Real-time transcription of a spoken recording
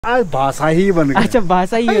आज भाषा ही बन गई। अच्छा,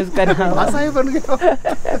 भाषा ही यूज कर रहा, भाषा ही बन गया।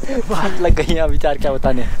 बात लग गई है, विचार क्या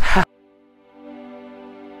बताने।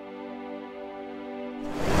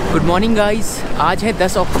 गुड मॉर्निंग गाइस, आज है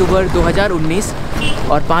 10 अक्टूबर 2019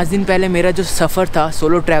 और 5 दिन पहले मेरा जो सफ़र था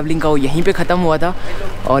सोलो ट्रैवलिंग का वो यहीं पे ख़त्म हुआ था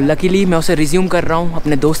और लकीली मैं उसे रिज्यूम कर रहा हूँ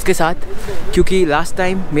अपने दोस्त के साथ, क्योंकि लास्ट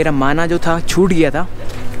टाइम मेरा माना जो था छूट गया था।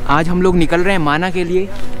 आज हम लोग निकल रहे हैं माना के लिए।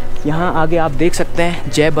 यहाँ आगे आप देख सकते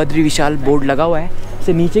हैं जय बद्री विशाल बोर्ड लगा हुआ है।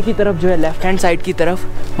 से नीचे की तरफ जो है लेफ़्ट हैंड साइड की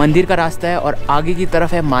तरफ मंदिर का रास्ता है और आगे की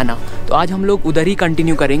तरफ है माना। तो आज हम लोग उधर ही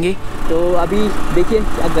कंटिन्यू करेंगे। तो अभी देखिए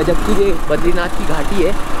क्या गजब की ये बद्रीनाथ की घाटी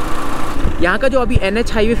है। यहाँ का जो अभी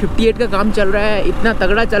NH हाईवे 58 का काम चल रहा है, इतना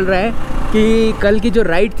तगड़ा चल रहा है कि कल की जो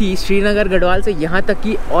राइड थी श्रीनगर गढ़वाल से यहाँ तक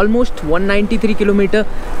की ऑलमोस्ट 193 किलोमीटर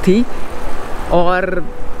थी और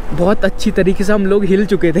बहुत अच्छी तरीके से हम लोग हिल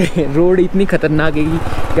चुके थे। रोड इतनी ख़तरनाक है कि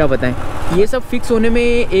क्या बताएं। ये सब फिक्स होने में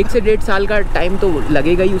 1 से 1.5 साल का टाइम तो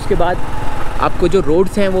लगेगा ही। उसके बाद आपको जो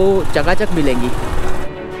रोड्स हैं वो चकाचक मिलेंगी।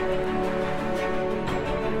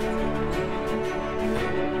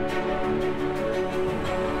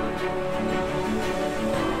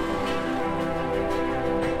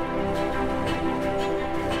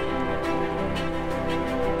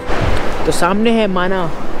 तो सामने है माना।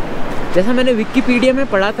 जैसा मैंने विकिपीडिया में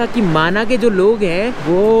पढ़ा था कि माना के जो लोग हैं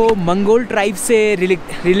वो मंगोल ट्राइब से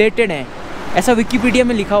रिलेटेड हैं, ऐसा विकिपीडिया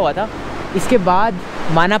में लिखा हुआ था। इसके बाद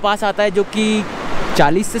माना पास आता है जो कि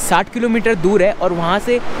 40 से 60 किलोमीटर दूर है और वहाँ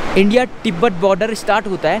से इंडिया तिब्बत बॉर्डर स्टार्ट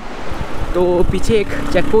होता है। तो पीछे एक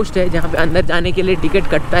चेक पोस्ट है जहाँ पे अंदर जाने के लिए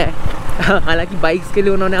टिकट कटता है। हालांकि बाइक्स के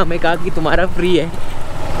लिए उन्होंने हमें कहा कि तुम्हारा फ्री है।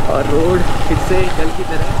 और रोड फिर से कल की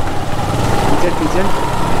तरह टीचर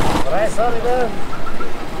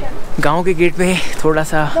गांव के गेट पे थोड़ा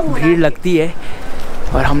सा भीड़ लगती है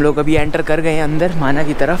और हम लोग अभी एंटर कर गए हैं अंदर माना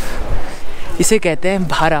की तरफ। इसे कहते हैं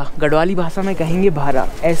भारा, गढ़वाली भाषा में कहेंगे भारा।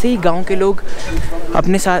 ऐसे ही गांव के लोग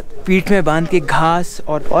अपने साथ पीठ में बांध के घास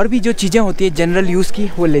और भी जो चीज़ें होती है जनरल यूज़ की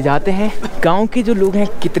वो ले जाते हैं। गांव के जो लोग हैं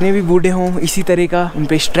कितने भी बूढ़े हों इसी तरह का उन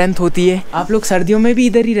पर स्ट्रेंथ होती है। आप लोग सर्दियों में भी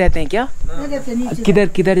इधर ही रहते हैं क्या?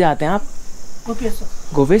 किधर जाते हैं आप?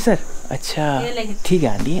 गोपेसर। अच्छा ठीक है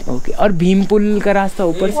आंटी, ओके। और भीमपुल का रास्ता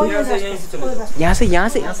ऊपर से यहाँ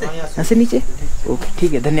से नीचे, ओके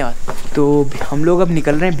ठीक है धन्यवाद। तो हम लोग अब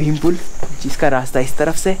निकल रहे हैं भीमपुल, जिसका रास्ता इस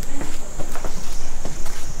तरफ से।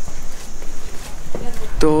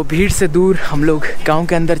 तो भीड़ से दूर हम लोग गांव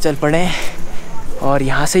के अंदर चल पड़े हैं और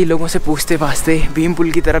यहाँ से ही लोगों से पूछते पाछते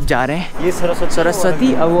भीमपुल की तरफ जा रहे हैं। ये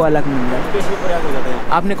सरस्वती और वो अलग मंदिर।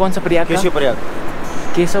 आपने कौन सा प्रयाग?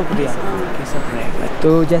 केशव प्रयाग।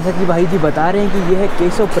 तो जैसा कि भाई जी बता रहे हैं कि ये है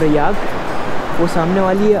केशव प्रयाग, वो सामने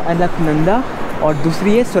वाली है अलकनंदा और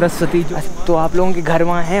दूसरी है सरस्वती। तो आप लोगों के घर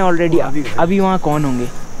वहाँ हैं ऑलरेडी? अभी वहाँ कौन होंगे?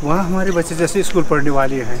 वहाँ हमारे बच्चे जैसे स्कूल पढ़ने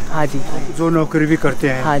वाले हैं। हाँ जी। जो नौकरी भी करते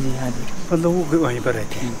हैं। हाँ जी। मतलब वो वहीं पर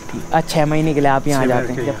रहते हैं। अच्छा 6 महीने के लिए आप यहाँ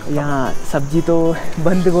जाते हैं? यहाँ सब्जी तो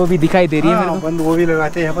बंद गोभी दिखाई दे रही है मेरे को। बंद गोभी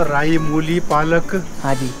लगाते हैं यहाँ पर, राई, मूली, पालक।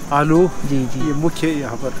 हाँ जी। आलू। जी। ये मुख्य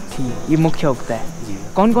यहाँ पर। ठीक, ये मुख्य उगता है जी।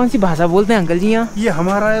 कौन सी भाषा बोलते हैं अंकल जी यहाँ? ये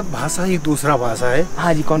हमारा भाषा ही दूसरा भाषा है।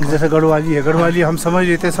 हाँ जी। कौन? जैसे गढ़वाली है। गढ़वाली हम समझ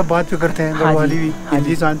लेते हैं, सब बात भी करते हैं। गढ़वाली भी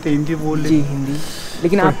हिंदी जानते हैं, हिंदी बोल लेते हैं। हिंदी।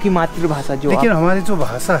 लेकिन आपकी मातृभाषा जो लेकिन हमारी जो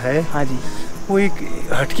भाषा है, हाँ जी, वो एक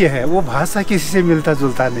हटके है। वो भाषा किसी से मिलता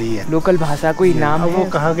जुलता नहीं है। लोकल भाषा कोई नाम है? वो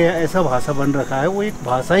कहा गया ऐसा भाषा बन रखा है, वो एक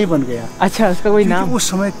भाषा ही बन गया। अच्छा, उसका कोई नाम? उस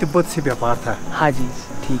समय तिब्बत से व्यापार था। हाँ जी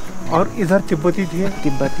ठीक। और इधर तिब्बती थे,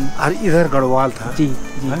 और इधर गढ़वाल था। जी।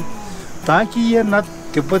 ताकि ये न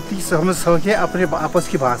तिब्बती समझ सके अपने आपस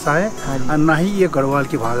की भाषा है, और ना ही ये गढ़वाल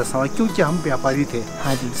की भाषा समझ, क्योंकि हम व्यापारी थे।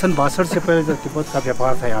 हाँ जी। सन 62 से पहले जब तिब्बत का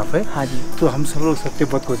व्यापार था यहाँ पे, हाँ जी, तो हम सब लोग सब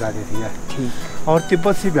तिब्बत को जाते थे यार। ठीक। और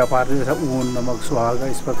तिब्बत से व्यापार जैसा ऊन, नमक, सुहागा,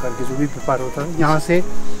 इस प्रकार के जो भी व्यापार होता है, यहाँ से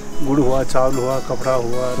गुड़ हुआ, चावल हुआ, कपड़ा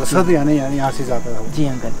हुआ, रसद यानी यहाँ से जाता था। जी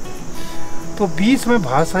अंकल। तो बीच में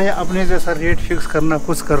भाषाएं अपने जैसा रेट फिक्स करना,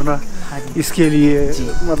 कुछ करना, इसके लिए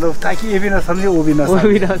मतलब ताकि ये भी ना समझे वो भी ना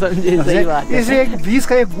समझे। सही बात है। इसे एक बीच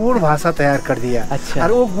का एक गूढ़ भाषा तैयार कर दिया। अच्छा।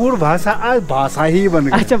 और वो गूढ़ भाषा आज भाषा ही बन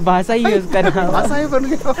गई। अच्छा, भाषा ही यूज करना। भाषा ही बन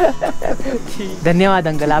गया। धन्यवाद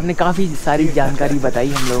अंकल, आपने काफ़ी सारी जानकारी बताई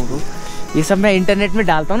हम लोगों को। ये सब मैं इंटरनेट में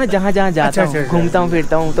डालता हूँ ना, जहाँ जाता हूँ, घूमता हूँ,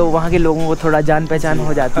 फिरता हूँ, तो वहाँ के लोगों को थोड़ा जान पहचान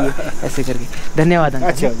हो जाती है ऐसे करके। धन्यवाद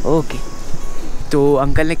अंकल। ओके। तो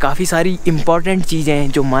अंकल ने काफ़ी सारी इम्पॉर्टेंट चीज़ें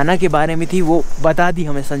जो माना के बारे में थी वो बता दी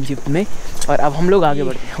हमें संक्षिप्त में। और अब हम लोग आगे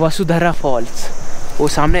बढ़ते हैं। वसुधरा फॉल्स, वो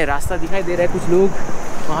सामने रास्ता दिखाई दे रहा है, कुछ लोग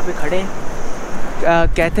वहाँ पे खड़े हैं।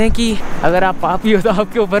 कहते हैं कि अगर आप पापी हो तो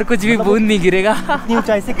आपके ऊपर कुछ भी बूंद नहीं गिरेगा। इतनी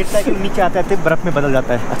ऊंचाई से गिरता है कि नीचे आता है बर्फ में बदल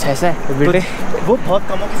जाता है। अच्छा ऐसा है तो बेटे वो बहुत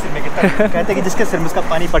कमों के सिर में गिरता है। कहते हैं कि जिसके सिर में उसका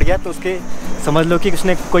पानी पड़ गया तो उसके समझ लो कि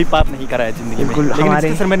उसने कोई पाप नहीं करा है जिंदगी में, लेकिन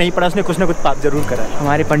जिसके सिर में नहीं पड़ा उसने कुछ ना कुछ पाप जरूर करा है।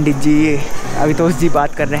 हमारे पंडित जी अभितोष जी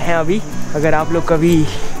बात कर रहे हैं अभी। अगर आप लोग कभी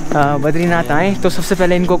बद्रीनाथ आएँ तो सबसे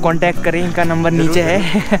पहले इनको कांटेक्ट करें, इनका नंबर नीचे है।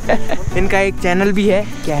 इनका एक चैनल भी है,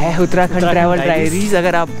 क्या है, उत्तराखंड ट्रैवल डायरीज।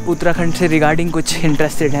 अगर आप उत्तराखंड से रिगार्डिंग कुछ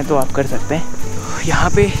इंटरेस्टेड हैं तो आप कर सकते हैं। यहाँ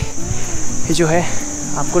पे जो है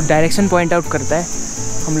आपको डायरेक्शन पॉइंट आउट करता है।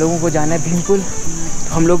 हम लोगों को जाना है भीमपुल,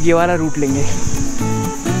 तो हम लोग ये वाला रूट लेंगे।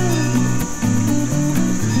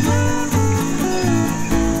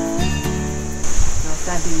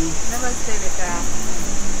 नमस्ते बेटा,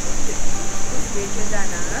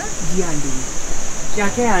 जाना जी आंटी। क्या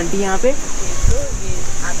क्या है आंटी यहाँ पे? ये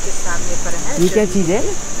आपके सामने पर है। ये क्या चीज़ है?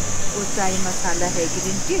 वो चाय मसाला है,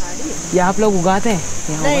 ग्रीन टी। ये आप लोग उगाते हैं?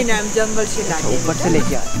 नहीं ना, हम जंगल से लाते हैं। ऊपर से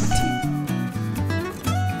लेके आते हैं।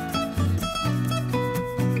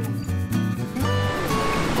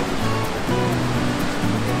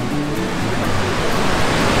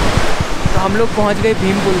 तो हम लोग पहुँच गए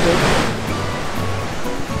भीमपुल पे।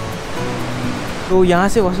 तो यहाँ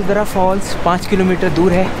से वसुधरा फॉल्स 5 किलोमीटर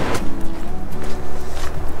दूर है।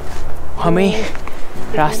 हमें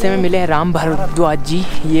रास्ते में मिले हैं राम भारद्वाज जी।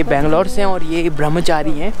 ये बेंगलोर से हैं और ये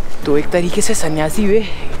ब्रह्मचारी हैं, तो एक तरीके से सन्यासी हुए।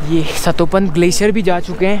 ये सतोपंथ ग्लेशियर भी जा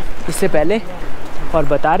चुके हैं इससे पहले, और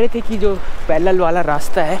बता रहे थे कि जो पैदल वाला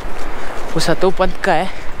रास्ता है वो सतोपंथ का है।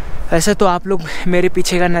 वैसे तो आप लोग मेरे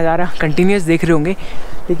पीछे का नज़ारा कंटिन्यूस देख रहे होंगे,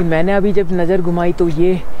 लेकिन मैंने अभी जब नज़र घुमाई तो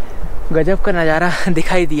ये गजब का नज़ारा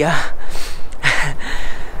दिखाई दिया।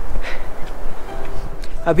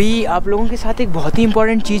 अभी आप लोगों के साथ एक बहुत ही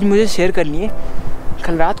इम्पॉर्टेंट चीज़ मुझे शेयर करनी है।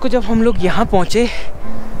 कल रात को जब हम लोग यहाँ पहुँचे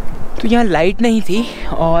तो यहाँ लाइट नहीं थी,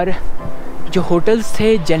 और जो होटल्स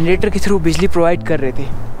थे जनरेटर के थ्रू बिजली प्रोवाइड कर रहे थे।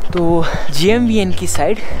 तो GMVN की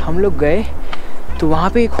साइड हम लोग गए, तो वहाँ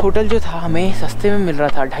पे एक होटल जो था हमें सस्ते में मिल रहा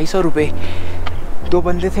था, 250 रुपये। 2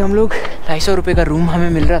 बंदे थे हम लोग, 250 रुपये का रूम हमें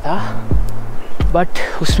मिल रहा था,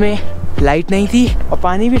 बट उसमें लाइट नहीं थी और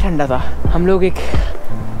पानी भी ठंडा था। हम लोग एक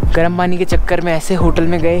गर्म पानी के चक्कर में ऐसे होटल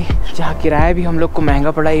में गए जहाँ किराया भी हम लोग को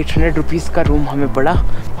महंगा पड़ा, 800 रुपीज़ का रूम हमें पड़ा,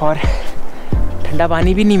 और ठंडा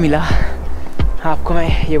पानी भी नहीं मिला। आपको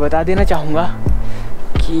मैं ये बता देना चाहूँगा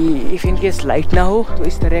कि इफ़ इन केस लाइट ना हो तो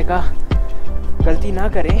इस तरह का गलती ना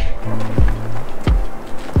करें।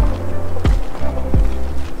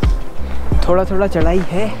 थोड़ा थोड़ा चढ़ाई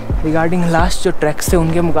है, रिगार्डिंग लास्ट जो ट्रैक्स थे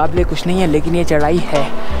उनके मुकाबले कुछ नहीं है, लेकिन ये चढ़ाई है।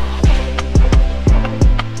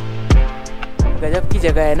 गजब की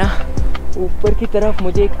जगह है ना। ऊपर की तरफ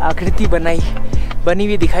मुझे एक आकृति बनी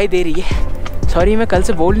हुई दिखाई दे रही है। सॉरी मैं कल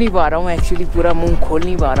से बोल नहीं पा रहा हूँ, एक्चुअली पूरा मुंह खोल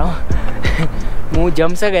नहीं पा रहा हूँ। मुंह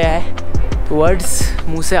जम सा गया है तो वर्ड्स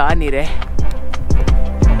मुंह से आ नहीं रहे।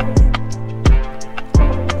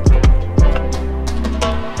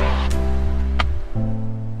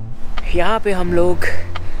 यहाँ पे हम लोग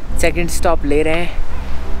सेकंड स्टॉप ले रहे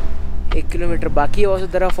हैं। 1 किलोमीटर बाकी है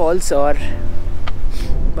वसुधरा फॉल्स, और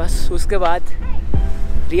बस उसके बाद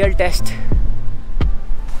रियल टेस्ट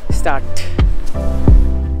स्टार्ट।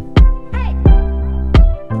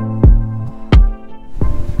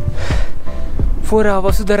 पूरा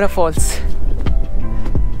वसुधरा फॉल्स,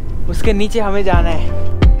 उसके नीचे हमें जाना है।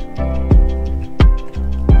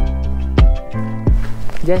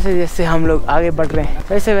 जैसे जैसे हम लोग आगे बढ़ रहे हैं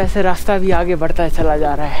वैसे वैसे रास्ता भी आगे बढ़ता चला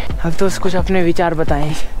जा रहा है। अब तो कुछ अपने विचार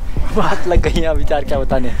बताएं। बात लग गई है, विचार क्या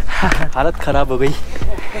बताने। हालत खराब हो गई,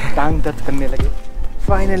 टांग दर्द करने लगे।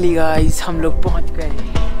 फाइनली गाइस हम लोग पहुंच गए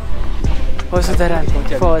वसुधरा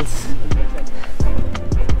फॉल्स।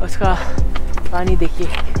 उसका पानी देखिए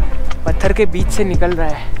पत्थर के बीच से निकल रहा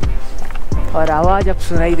है, और आवाज़ अब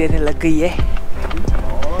सुनाई देने लग गई है।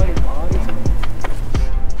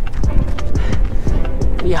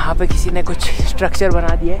 यहाँ पे किसी ने कुछ स्ट्रक्चर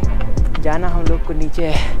बना दिया है, जाना हम लोग को नीचे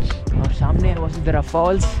है, और सामने है वसुधरा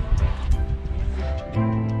फॉल्स।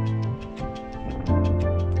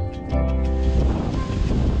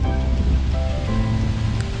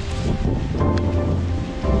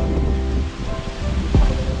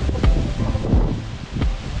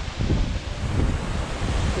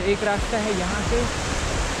 एक रास्ता है यहाँ से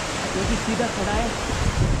जो कि सीधा खड़ा है,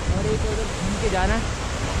 और एक उधर घूम के जाना है।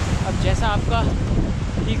 अब जैसा आपका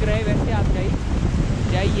ठीक रहे वैसे आप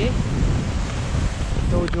जाइए।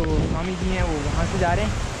 तो जो स्वामी जी हैं वो वहाँ से जा रहे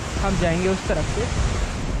हैं, हम जाएंगे उस तरफ से।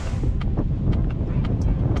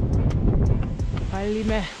 फाइनली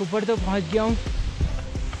मैं ऊपर तो पहुँच गया हूँ,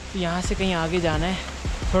 तो यहाँ से कहीं आगे जाना है।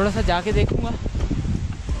 थोड़ा सा जाके देखूँगा।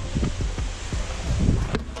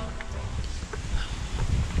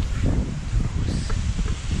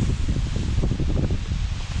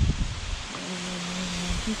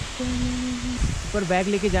 ऊपर बैग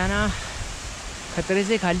लेके जाना खतरे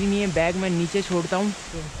से खाली नहीं है। बैग मैं नीचे छोड़ता हूँ।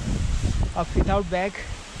 तो अब विदाउट बैग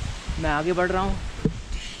मैं आगे बढ़ रहा हूँ।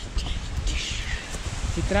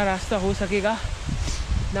 जितना रास्ता हो सकेगा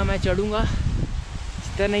इतना मैं चढ़ूँगा।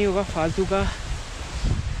 जितना नहीं होगा फालतू का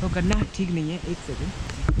तो करना ठीक नहीं है। एक सेकंड।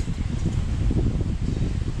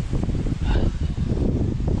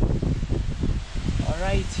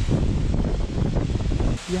 ऑलराइट,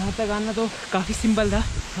 यहाँ तक आना तो काफ़ी सिंपल था।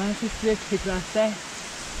 यहाँ से स्ट्रेट एक रास्ता है,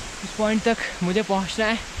 उस पॉइंट तक मुझे पहुँचना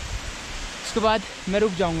है। उसके बाद मैं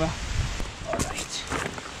रुक जाऊँगा। ऑलराइट,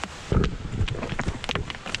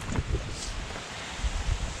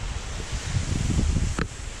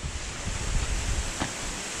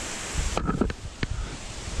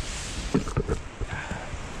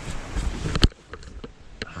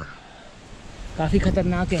 काफ़ी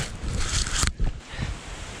ख़तरनाक है।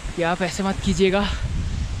 कि आप ऐसे मत कीजिएगा।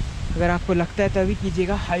 अगर आपको लगता है तभी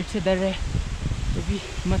कीजिएगा। हाइट से डर है तो भी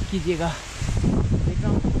मत कीजिएगा। देख रहा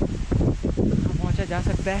हूँ कहाँ पहुँचा जा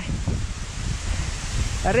सकता है।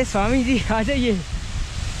 अरे स्वामी जी आ जाइए।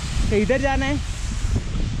 तो इधर जाना है।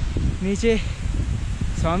 नीचे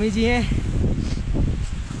स्वामी जी हैं।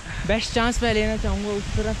 बेस्ट चांस मैं लेना चाहूँगा उस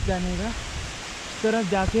तरफ जाने का। उस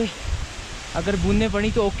तरफ जाके अगर बूंदें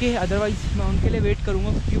पड़ी तो ओके, अदरवाइज़ मैं उनके लिए वेट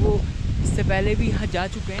करूँगा क्योंकि वो इससे पहले भी यहाँ जा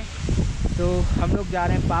चुके हैं। तो हम लोग जा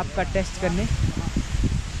रहे हैं पाप का टेस्ट करने।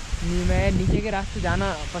 मैं नीचे के रास्ते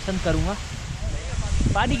जाना पसंद करूँगा।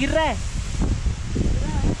 पानी गिर रहा है।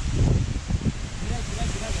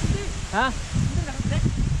 हाँ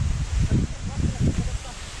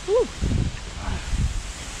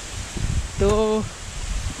तो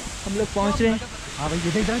हम लोग पहुँच रहे हैं। हाँ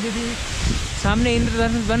भाई, सामने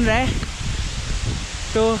इंद्रधनुष बन रहा है।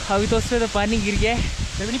 तो अभी तो उसमें तो पानी गिर गया है।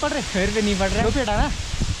 फिर भी नहीं पड़ रहे। फिर भी नहीं पड़ रहा है। टोपी हटा ना,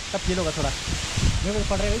 तब फील होगा थोड़ा। मेरे को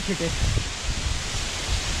पड़ रहे हैं छींटे।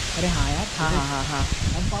 अरे हाँ यार, हाँ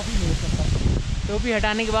हम पापी नहीं हो सकता। टोपी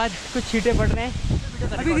हटाने के बाद कुछ छींटे पड़ रहे हैं।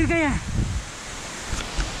 अभी गिर गए हैं।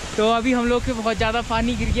 तो अभी हम लोग के बहुत ज़्यादा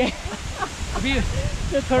पानी गिर गया है। अभी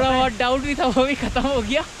तो थोड़ा बहुत डाउट भी था, वो भी ख़त्म हो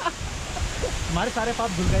गया। हमारे सारे पाप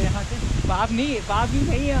धुल गए यहाँ से। पाप ही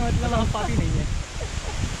नहीं है, मतलब हम पापी नहीं है।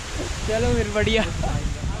 चलो फिर बढ़िया। आ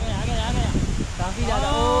गया।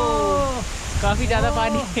 काफ़ी ज़्यादा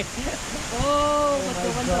पानी है।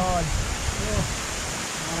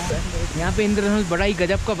 यहाँ पे इंद्रधनुष बड़ा ही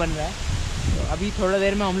गजब का बन रहा है। तो अभी थोड़ा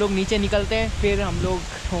देर में हम लोग नीचे निकलते हैं, फिर हम लोग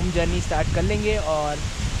होम जर्नी स्टार्ट कर लेंगे। और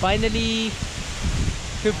फाइनली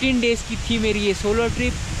 15 डेज़ की थी मेरी ये सोलो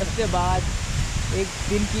ट्रिप। उसके बाद एक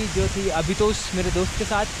दिन की जो थी अभी तो मेरे दोस्त के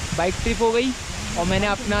साथ बाइक ट्रिप हो गई। और मैंने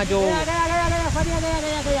अपना जो गिर गया।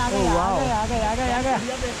 अरे वाह,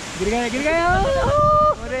 गिर गया।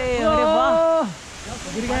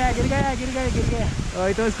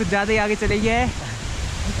 और तो कुछ ज़्यादा ही आगे चले गया है।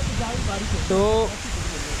 तो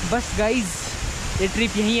बस गाइज, ये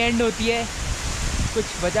ट्रिप यहीं एंड होती है। कुछ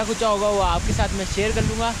बचा कुचा होगा वो आपके साथ मैं शेयर कर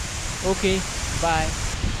लूँगा। Okay bye.